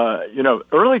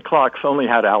 early clocks only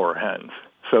had hour hands.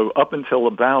 So up until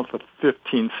about the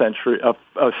 16th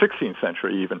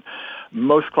century even,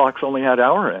 most clocks only had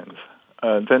hour hands.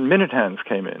 Then minute hands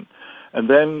came in. And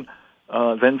then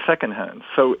second hands.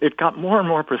 So it got more and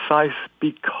more precise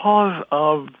because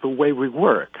of the way we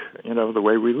work, the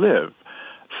way we live.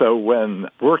 So when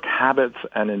work habits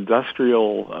and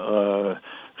industrial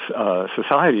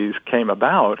societies came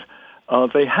about,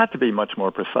 they had to be much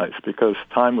more precise because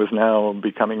time was now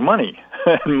becoming money,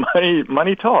 and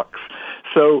money talks.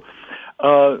 So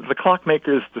the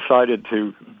clockmakers decided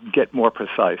to get more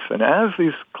precise. And as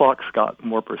these clocks got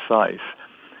more precise,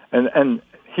 and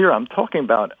here I'm talking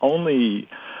about only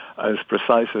as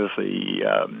precise as the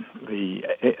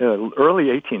early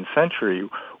 18th century,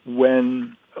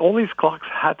 when all these clocks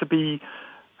had to be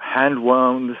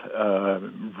hand-wound,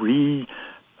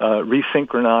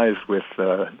 resynchronized with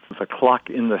the clock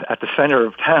at the center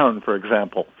of town, for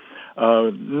example.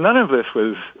 None of this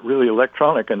was really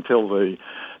electronic until the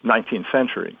 19th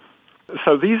century.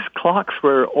 So these clocks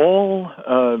were all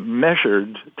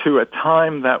measured to a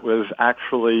time that was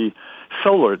actually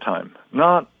solar time.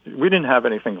 We didn't have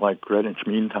anything like Greenwich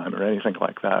Mean Time or anything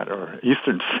like that, or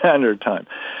Eastern Standard Time.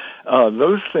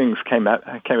 Those things came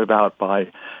about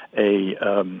by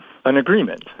an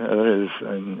agreement. That is,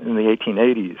 in the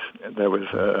 1880s, there was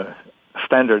a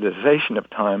standardization of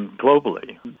time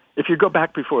globally. If you go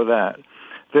back before that,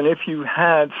 then if you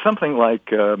had something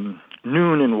like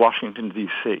noon in Washington,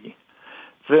 D.C.,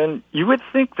 then you would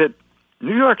think that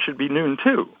New York should be noon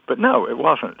too. But no, it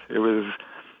wasn't. It was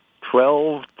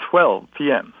 12:12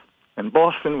 p.m. And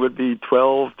Boston would be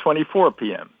 12:24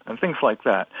 p.m. and things like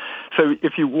that. So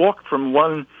if you walked from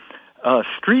one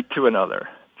street to another,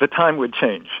 the time would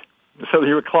change. So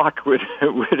your clock would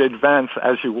advance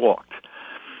as you walked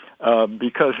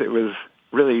because it was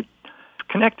really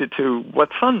connected to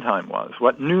what sun time was,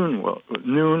 what noon was.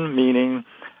 Noon meaning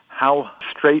how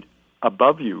straight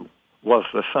above you was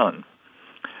the sun.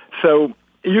 So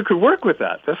you could work with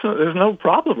that. There's no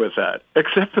problem with that,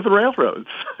 except for the railroads,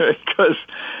 because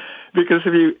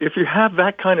if you have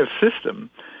that kind of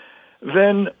system,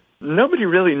 then nobody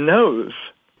really knows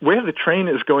where the train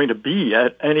is going to be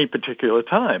at any particular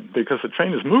time because the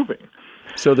train is moving.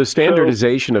 So the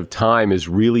standardization of time is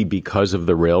really because of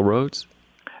the railroads?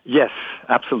 Yes,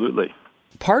 absolutely.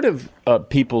 Part of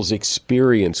people's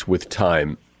experience with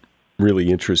time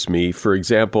really interests me. For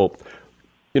example,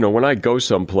 when I go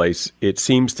someplace, it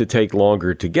seems to take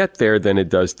longer to get there than it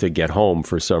does to get home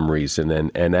for some reason.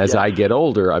 And as I get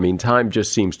older, time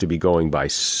just seems to be going by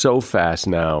so fast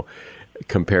now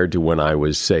compared to when I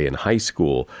was, say, in high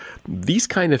school. These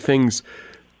kind of things,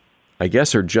 I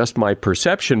guess, are just my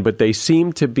perception, but they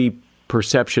seem to be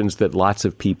perceptions that lots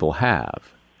of people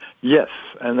have. Yes,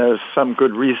 and there's some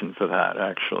good reason for that,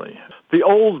 actually. The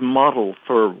old model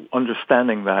for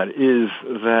understanding that is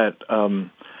that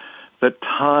that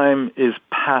time is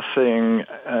passing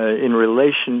in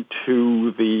relation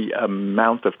to the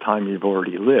amount of time you've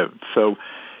already lived. So,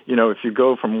 if you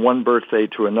go from one birthday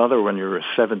to another when you're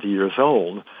 70 years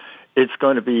old, it's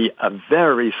going to be a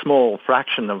very small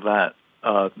fraction of that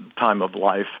time of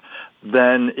life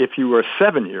than if you were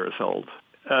 7 years old.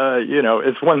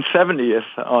 it's 1/70th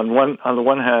on the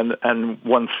one hand and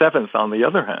 1/7th on the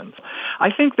other hand.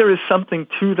 I think there is something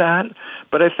to that,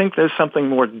 but I think there's something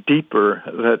more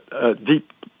deeper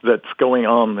that's going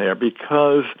on there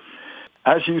because,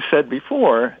 as you said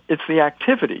before, it's the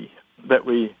activity that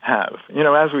we have.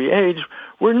 As we age,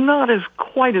 we're not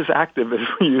quite as active as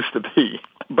we used to be.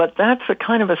 But that's a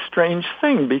kind of a strange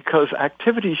thing because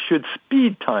activity should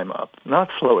speed time up, not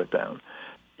slow it down.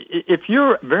 If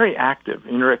you're very active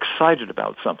and you're excited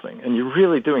about something and you're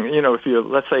really doing, if you're,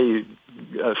 let's say,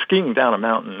 skiing down a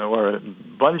mountain or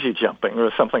bungee jumping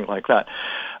or something like that,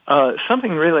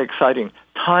 something really exciting,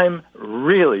 time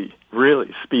really,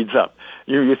 really speeds up.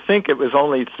 You think it was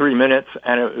only 3 minutes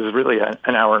and it was really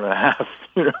an hour and a half,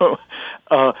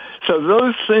 So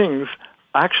those things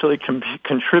actually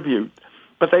contribute,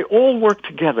 but they all work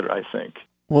together, I think.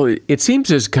 Well, it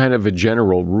seems as kind of a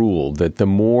general rule that the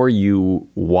more you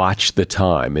watch the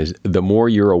time, the more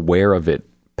you're aware of it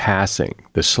passing,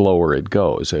 the slower it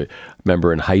goes. I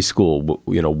remember in high school,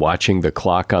 watching the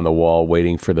clock on the wall,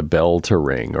 waiting for the bell to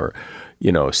ring, or,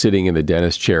 sitting in the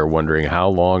dentist chair wondering how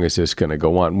long is this going to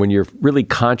go on. When you're really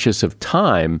conscious of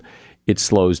time, it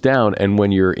slows down. And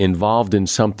when you're involved in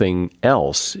something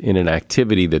else, in an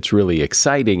activity that's really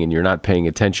exciting and you're not paying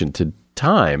attention to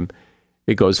time,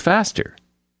 it goes faster.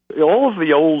 All of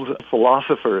the old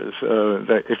philosophers,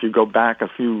 that if you go back a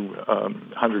few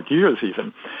hundred years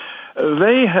even,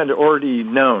 they had already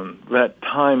known that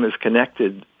time is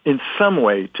connected in some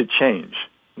way to change.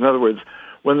 In other words,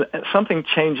 when something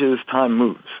changes, time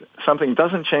moves. Something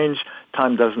doesn't change,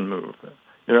 time doesn't move.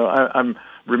 I'm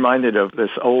reminded of this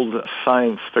old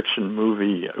science fiction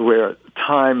movie where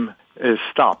time is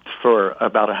stopped for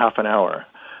about a half an hour,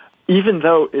 even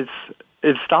though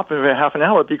it's stopped for a half an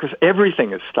hour because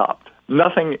everything is stopped.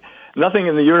 Nothing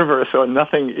in the universe or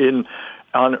nothing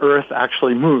on Earth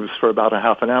actually moves for about a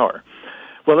half an hour.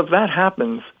 Well, if that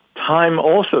happens, time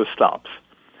also stops.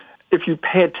 If you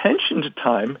pay attention to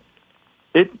time,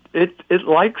 it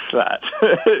likes that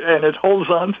and it holds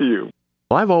on to you.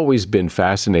 Well, I've always been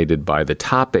fascinated by the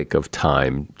topic of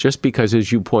time, just because,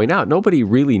 as you point out, nobody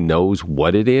really knows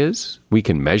what it is. We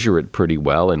can measure it pretty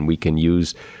well, and we can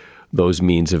use those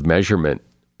means of measurement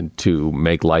to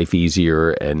make life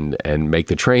easier and make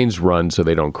the trains run so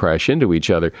they don't crash into each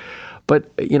other. But,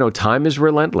 time is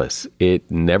relentless. It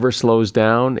never slows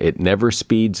down. It never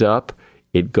speeds up.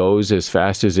 It goes as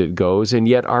fast as it goes. And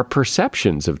yet our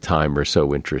perceptions of time are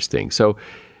so interesting. So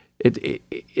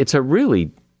it's a really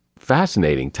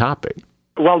fascinating topic.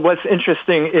 Well, what's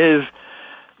interesting is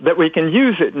that we can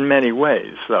use it in many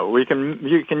ways, though. You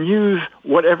can use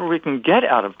whatever we can get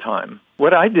out of time.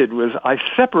 What I did was I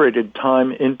separated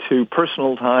time into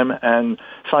personal time and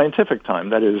scientific time,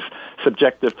 that is,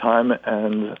 subjective time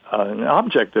and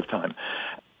objective time.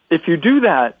 If you do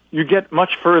that, you get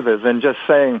much further than just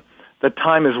saying that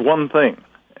time is one thing.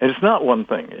 It's not one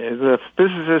thing.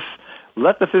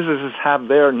 Let the physicists have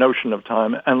their notion of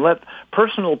time, and let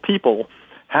personal people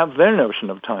have their notion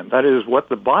of time. That is what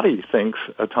the body thinks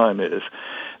a time is.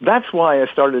 That's why I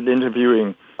started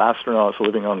interviewing astronauts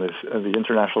living on the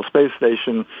International Space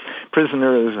Station,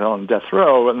 prisoners on death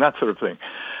row, and that sort of thing.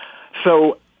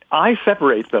 So I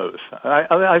separate those.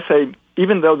 I say,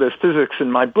 even though there's physics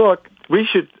in my book, we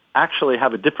should actually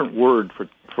have a different word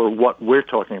for what we're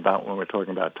talking about when we're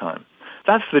talking about time.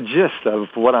 That's the gist of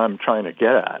what I'm trying to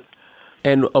get at.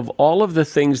 And of all of the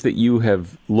things that you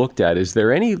have looked at, is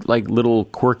there any little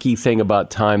quirky thing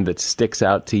about time that sticks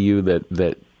out to you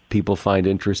that people find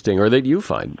interesting, or that you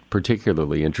find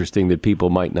particularly interesting that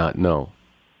people might not know?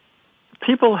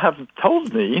 People have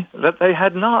told me that they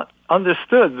had not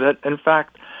understood that, in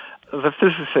fact, the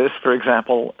physicists, for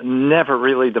example, never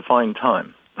really defined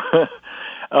time.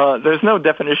 There's no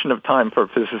definition of time for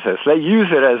physicists. They use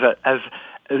it as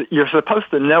you're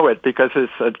supposed to know it because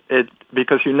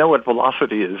because you know what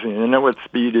velocity is, you know what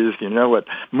speed is, you know what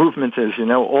movement is, you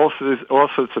know all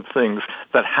sorts of things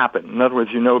that happen. In other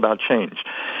words, you know about change.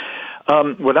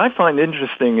 What I find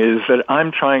interesting is that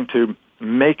I'm trying to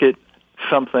make it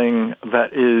something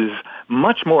that is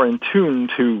much more in tune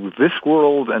to this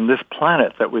world and this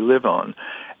planet that we live on.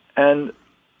 And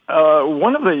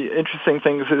one of the interesting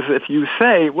things is if you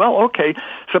say, well, okay,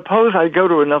 suppose I go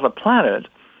to another planet,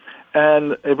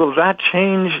 and will that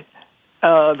change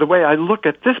the way I look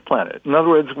at this planet? In other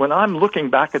words, when I'm looking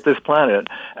back at this planet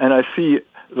and I see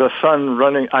the sun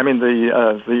running,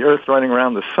 the Earth running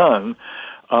around the sun,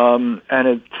 and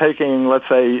it's taking, let's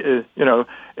say,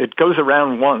 it goes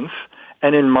around once,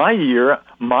 and in my year,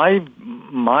 my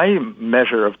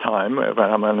measure of time, if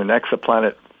I'm on an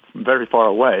exoplanet very far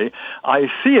away, I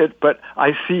see it, but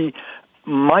I see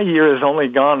my year has only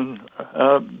been,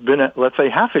 let's say,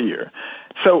 half a year.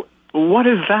 So what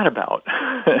is that about?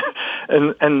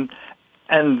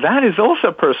 And that is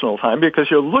also personal time,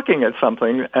 because you're looking at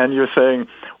something and you're saying,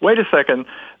 wait a second,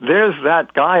 there's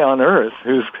that guy on Earth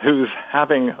who's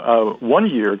having 1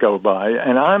 year go by,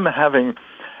 and I'm having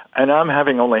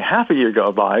only half a year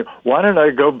go by. Why don't I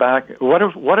go back?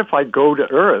 What if I go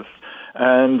to Earth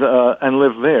and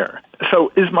live there?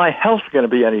 So is my health going to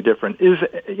be any different? Is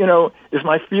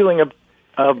my feeling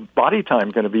of body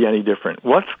time going to be any different?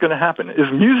 What's going to happen?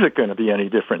 Is music going to be any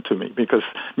different to me? Because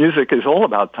music is all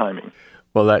about timing.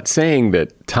 Well, that saying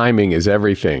that timing is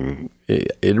everything,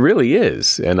 it really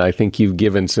is. And I think you've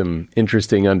given some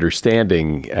interesting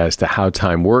understanding as to how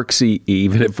time works,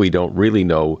 even if we don't really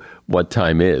know what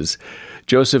time is.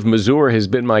 Joseph Mazur has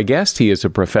been my guest. He is a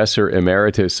professor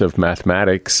emeritus of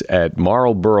mathematics at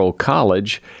Marlborough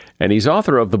College, and he's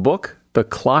author of the book, The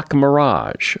Clock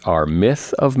Mirage, Our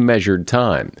Myth of Measured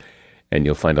Time. And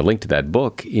you'll find a link to that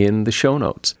book in the show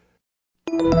notes.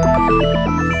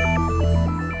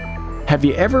 Have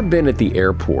you ever been at the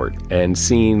airport and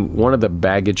seen one of the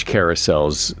baggage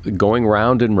carousels going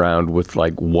round and round with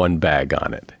like one bag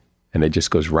on it? And it just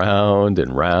goes round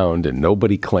and round and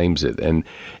nobody claims it. And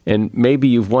maybe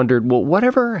you've wondered, well,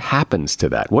 whatever happens to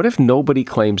that? What if nobody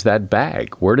claims that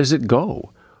bag? Where does it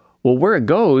go? Well, where it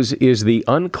goes is the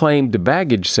Unclaimed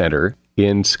Baggage Center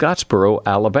in Scottsboro,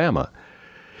 Alabama.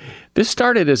 This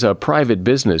started as a private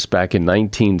business back in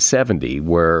 1970,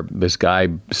 where this guy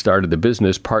started the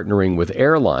business partnering with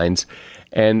airlines.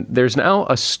 And there's now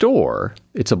a store.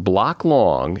 It's a block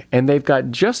long, and they've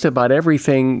got just about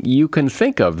everything you can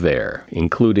think of there,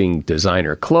 including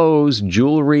designer clothes,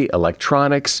 jewelry,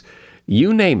 electronics,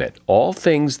 you name it, all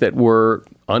things that were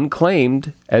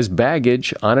unclaimed as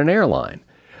baggage on an airline.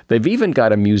 They've even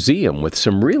got a museum with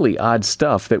some really odd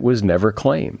stuff that was never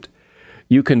claimed.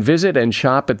 You can visit and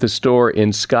shop at the store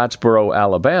in Scottsboro,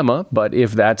 Alabama, but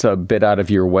if that's a bit out of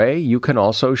your way, you can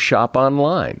also shop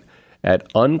online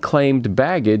at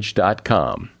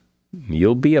unclaimedbaggage.com.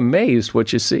 You'll be amazed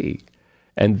what you see.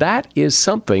 And that is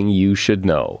something you should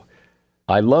know.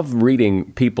 I love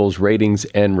reading people's ratings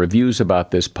and reviews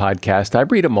about this podcast. I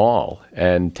read them all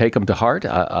and take them to heart.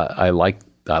 I like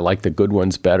the good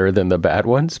ones better than the bad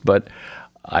ones, but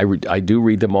I do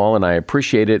read them all, and I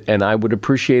appreciate it, and I would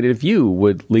appreciate it if you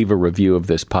would leave a review of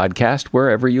this podcast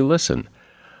wherever you listen.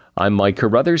 I'm Mike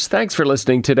Carruthers. Thanks for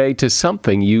listening today to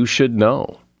Something You Should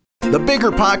Know. The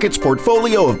Bigger Pockets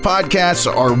portfolio of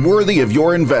podcasts are worthy of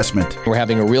your investment. We're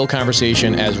having a real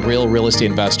conversation as real estate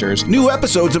investors. New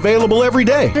episodes available every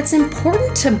day. It's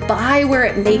important to buy where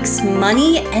it makes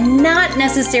money and not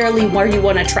necessarily where you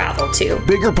want to travel to.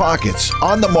 Bigger Pockets,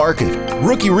 On the Market,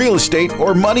 Rookie Real Estate,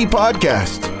 or Money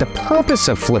Podcast. The purpose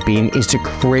of flipping is to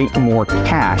create more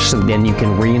cash so then you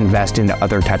can reinvest into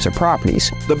other types of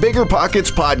properties. The Bigger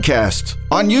Pockets Podcast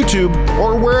on YouTube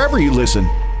or wherever you listen.